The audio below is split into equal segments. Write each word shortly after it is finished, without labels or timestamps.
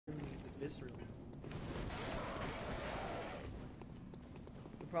viscerally.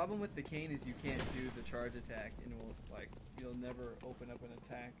 The problem with the cane is you can't do the charge attack, and you'll never open up an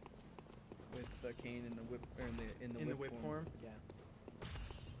attack with the cane in the whip or in the whip form. Yeah.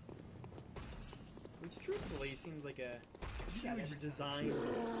 Which truthfully seems like a huge design.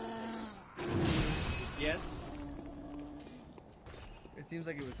 Yes. It seems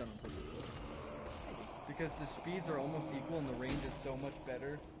like it was done on purpose. Because the speeds are almost equal and the range is so much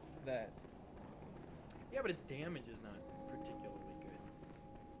better that... Yeah, but its damage is not particularly good.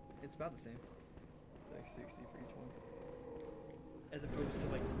 It's about the same. It's like 60 for each one. As opposed to,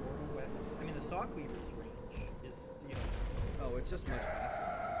 like, normal weapons. I mean, the saw cleaver's range is, you know... Oh, it's just much faster.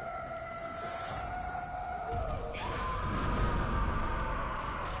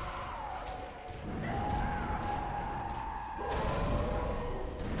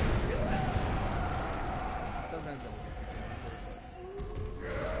 Sometimes that will get you down, so it sucks.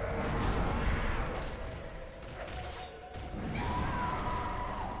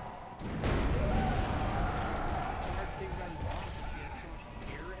 The hard thing about his boss is she has so much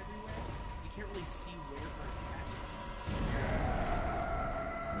hair everywhere, you can't really see where her attack is.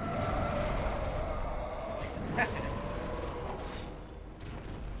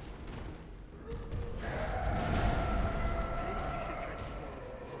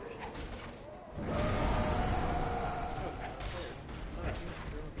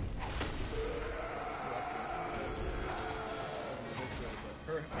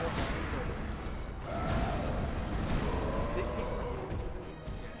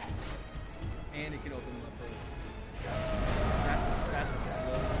 And it can open them up for... That's a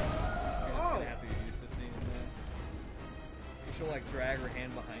slow... You're just gonna have to get used to seeing that. She'll like drag her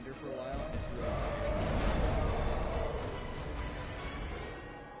hand behind her for a while, and it's really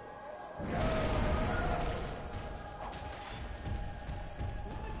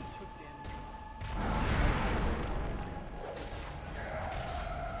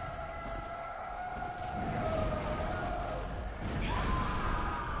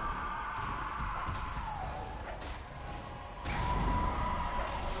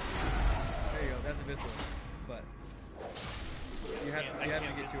That's a missile, but you have to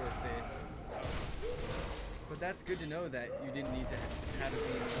get to her face. But that's good to know that you didn't need to have it be.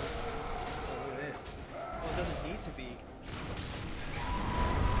 Oh, look at this. Well, it doesn't need to be.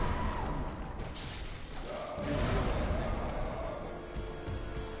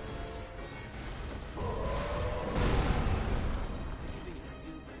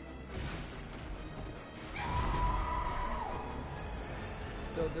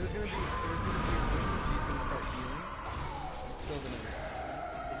 So there's gonna be a point where she's gonna start healing. Until the next.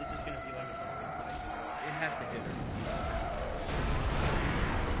 Is it just gonna be like a normal? It has to hit her.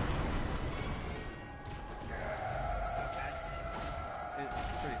 It's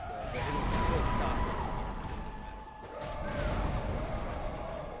pretty slow, but it'll stop her.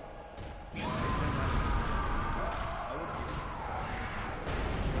 So it doesn't matter. I would keep it.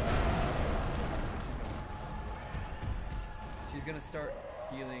 She's gonna start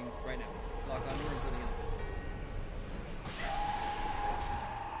healing right now. Lock onto her until the end of this.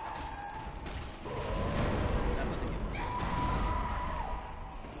 That's what the heal.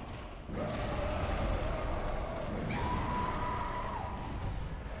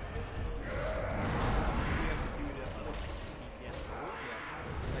 You have to do the other DPS. Yeah.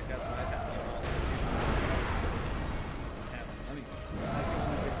 Like that's what I've had to do all the I mean, that's the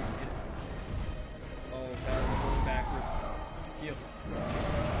only place you can hit it. Oh, God, we're going backwards. Heal.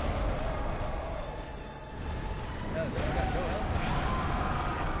 No, we got no health.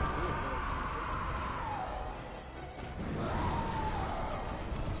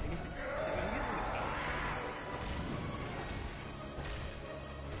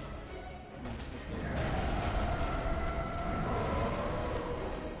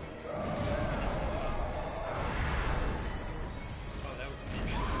 Oh, that was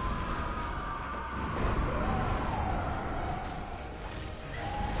amazing.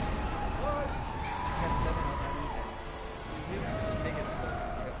 Got 7 health. That means it. Just take it slow. You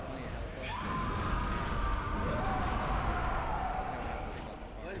got plenty of health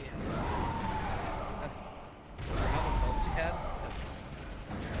left. That's for how much health she has.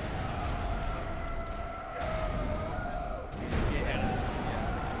 Get out of this one. Yeah.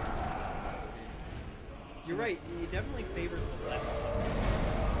 You're right. It definitely favors the left side.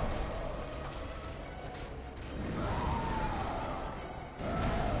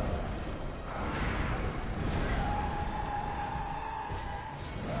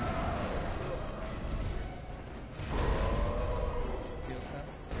 Feel that?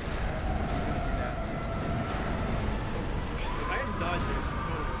 She's gonna do that. If I hadn't dodged it, it's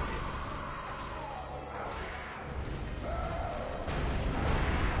totally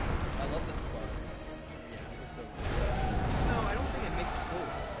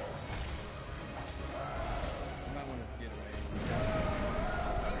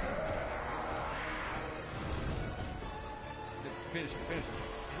Finish it, finish it.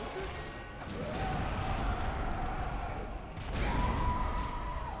 Go for it.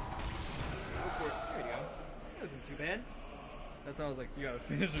 There you go. That wasn't too bad. That's why I was like, you gotta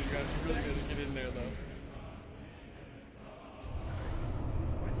finish it. You really gotta get in there, though.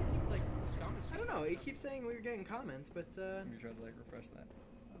 Why did you like these comments? I don't know. It keeps saying we were getting comments, but Let me try to like refresh that.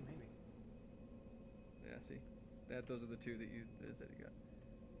 oh, maybe. Yeah, see, those are the two that you got.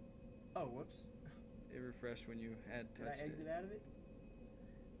 Oh, whoops. It refreshed when you had Did I touched exit it. out of it?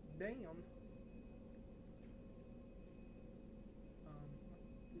 Damn. What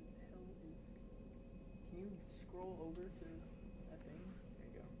the hell is? Can you scroll over to that thing? There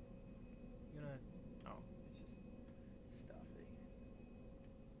you go. You gonna? Oh, it's just stuff.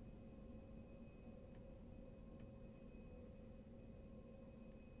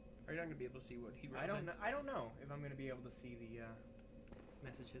 Are you not gonna be able to see what he wrote? I don't know. I don't know if I'm gonna be able to see the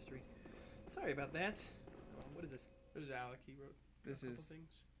message history. Sorry about that. What is this? It was Alec. He wrote This a couple is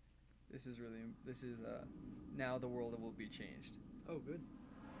things. Now the world will be changed. Oh, good.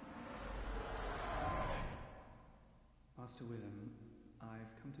 Master Willem,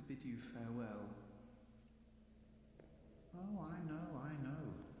 I've come to bid you farewell. Oh, I know.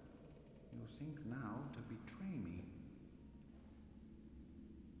 You think now to betray me.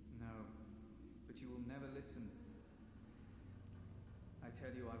 No, but you will never listen. I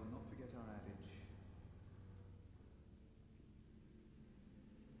tell you, I will not forget our adage.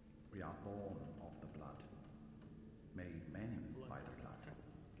 We are born of the blood, made men by the blood,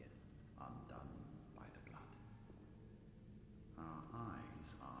 Get it. undone by the blood. Our eyes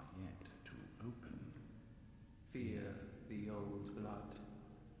are yet to open. Fear the old blood.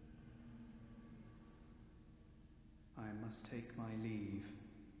 I must take my leave.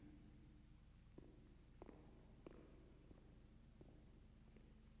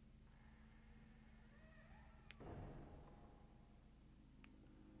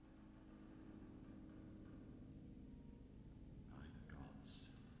 My gods,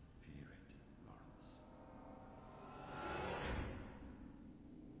 fear it, Lawrence.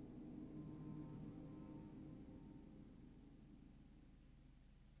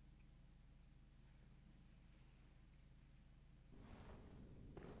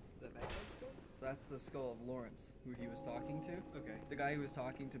 The bad guy's skull? So that's the skull of Lawrence, who he was talking to. Okay. The guy who was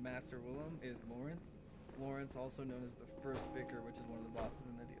talking to Master Willem is Lawrence. Lawrence, also known as the First Victor, which is one of the bosses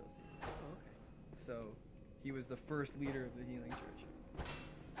in the DLC. Oh, okay. So he was the first leader of the Healing Church.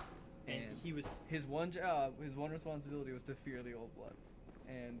 And he was. His one job, his one responsibility was to fear the old blood.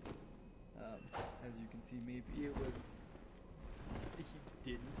 And as you can see, maybe it would.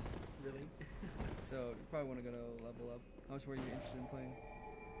 He didn't really. So you probably want to go to level up. How much were you interested in playing?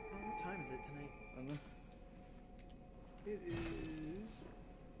 What time is it tonight? I don't know. It is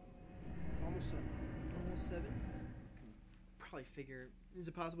Almost 7. almost 7. Probably figure. Is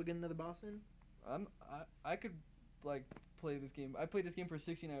it possible to get another boss in? I could like play this game. I played this game for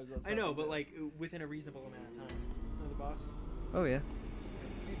 16 hours. Without I know, stopping but to- like within a reasonable amount of time. Another boss. Oh yeah.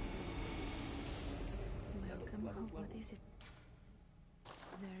 Welcome levels, home. What levels. is it?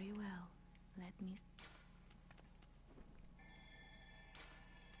 Very well. Let me.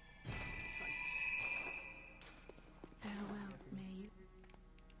 Farewell, may you.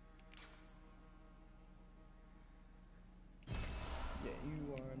 Yeah,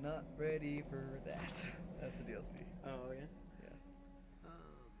 you are not ready for that. That's the DLC. Oh yeah.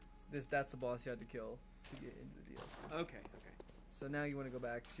 Yeah. That's the boss you had to kill to get into the DLC. Okay. Okay. So now you want to go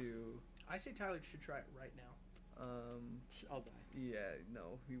back to I say Tyler should try it right now. I'll die. yeah,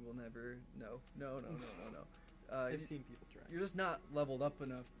 no, he will never. No. I've seen people try. You're just not leveled up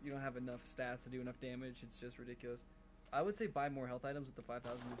enough. You don't have enough stats to do enough damage. It's just ridiculous. I would say buy more health items with the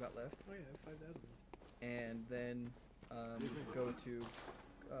 5,000 you've got left, Oh yeah, 5,000. and then go to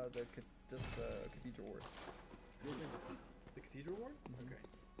the Cathedral Ward. The Cathedral Ward? Mhm. Okay.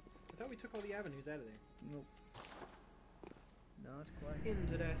 I thought we took all the avenues out of there. Nope. Not quite.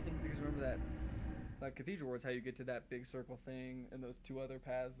 Interesting. Because remember that Cathedral Ward's how you get to that big circle thing, and those two other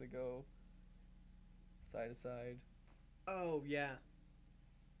paths that go side to side. Oh yeah.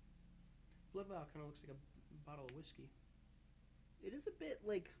 Blood Vial kind of looks like a bottle of whiskey. It is a bit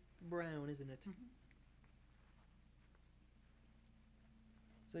like brown, isn't it?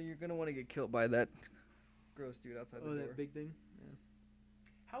 So you're gonna want to get killed by that gross dude outside Oh, the door. that big thing.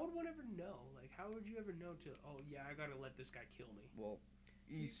 How would one ever know? Like, how would you ever know to? Oh yeah, I gotta let this guy kill me. Well,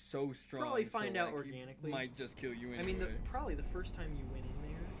 he's so strong. Probably so, find out like, he organically. might just kill you anyway. I mean, probably the first time you went in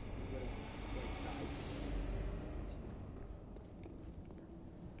there, you would have like died.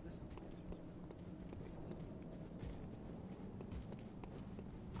 Listen.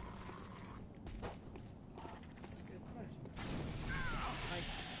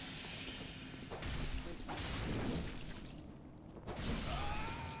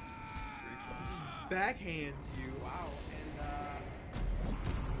 backhands you. Wow.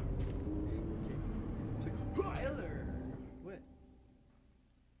 And Tyler. What?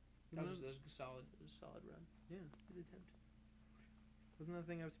 that was a solid run. Yeah, good attempt. Wasn't that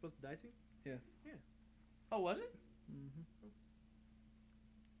the thing I was supposed to die to? Oh, was it? Mm-hmm.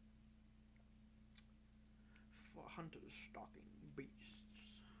 For hunters stalking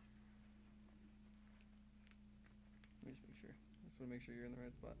beasts. Let me just make sure. I just want to make sure you're in the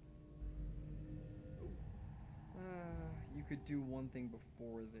right spot. You could do one thing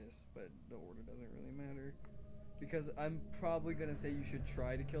before this, but the order doesn't really matter. Because I'm probably going to say you should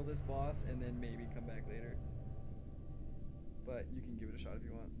try to kill this boss and then maybe come back later. But you can give it a shot if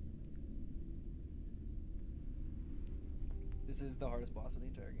you want. This is the hardest boss in the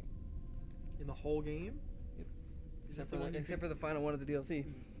entire game. In the whole game? Yep. Is Except this the one you except for the final one of the DLC.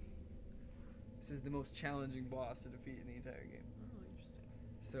 This is the most challenging boss to defeat in the entire game. Oh, interesting.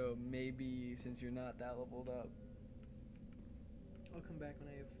 So maybe since you're not that leveled up. I'll come back when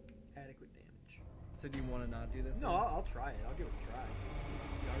I have adequate damage. So do you want to not do this? No, then? I'll try it. I'll give it a try.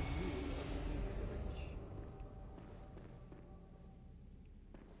 Let's see the village.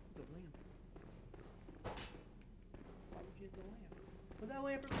 It's a lamp. Why would you have the lamp? Put that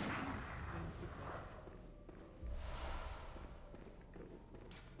lamp in the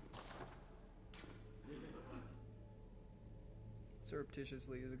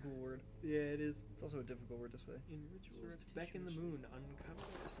Surreptitiously is a cool word. Yeah, it is. It's also a difficult word to say. In rituals to beckon the moon, uncover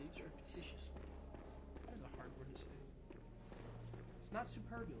the secrets. Surreptitiously. That is a hard word to say. It's not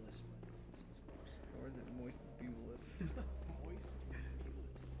superbulous, but it's close. Or is it moist bubulous? Moist.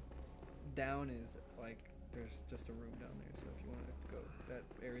 Nebulous. Down is like there's just a room down there. So if you want to go that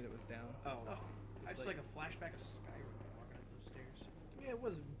area that was down. Oh. Oh, I just like a flashback of Skyrim walking up those stairs. Yeah, it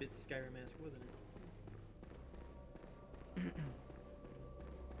was a bit Skyrim-esque, wasn't it?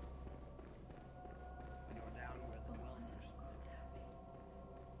 And go down where the dwellers.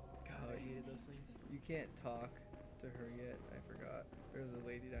 God, I hated those things. You can't talk to her yet. I forgot. There's a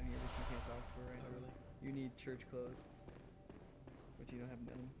lady down here, but you can't talk to her right Oh, now. really? You need church clothes, which you don't have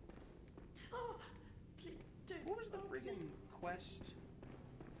none. What was the freaking quest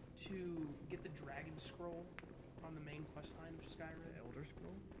to get the dragon scroll on the main quest line of Skyrim? The Elder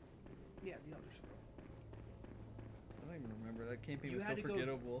Scroll? Yeah, the Elder Scroll. I don't even remember. That campaign You was so had to go-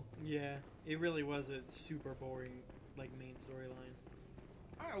 forgettable. Yeah, it really was a super boring, like, main storyline.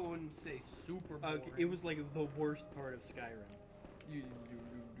 I wouldn't say super boring. It was like the worst part of Skyrim.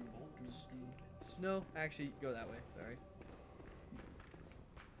 No, actually, go that way. Sorry.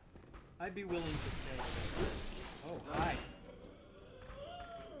 I'd be willing to say that. Oh, hi.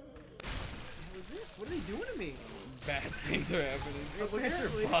 What was this? What are they doing to me? Bad things are happening. Look at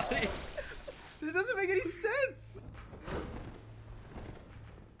Apparently. your body. It doesn't make any sense!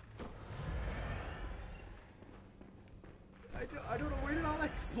 I don't know where did all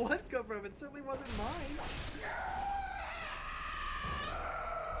that blood come from. It certainly wasn't mine.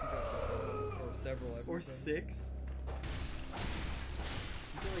 Or several. I Or believe. 6.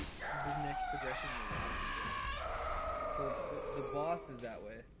 These are like the next progression in the round. So the boss is that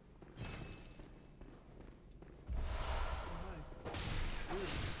way. Really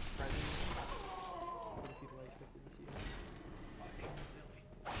surprising. What the people I expected to see.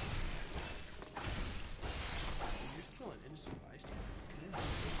 You're just killing innocent bystanders.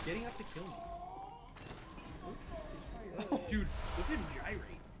 It's getting up to kill me. Oh, dude, look at him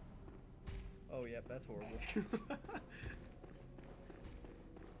gyrate. Oh, yep, that's horrible.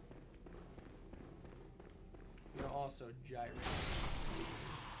 You're also gyrate.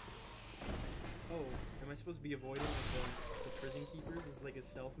 Oh, am I supposed to be avoiding like, the prison keepers? It's like a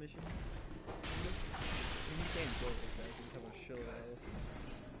stealth mission? You can't go like that. You just have a shield out.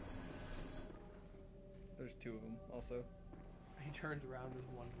 There's 2 of them, also. He turns around with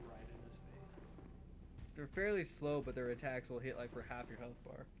one right in his face. They're fairly slow, but their attacks will hit like for half your health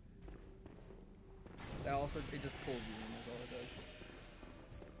bar. That also, it just pulls you in, that's all it does.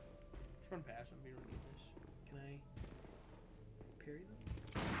 Just run past him, you don't need this. Can I parry them?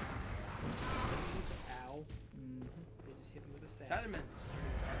 Ow. They just hit me with a sack. Tyler Menzies,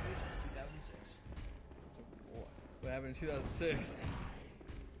 turning the Arcade since 2006. So, what happened in 2006?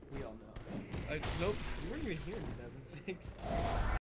 We all know. Nope. You weren't even here in 2006.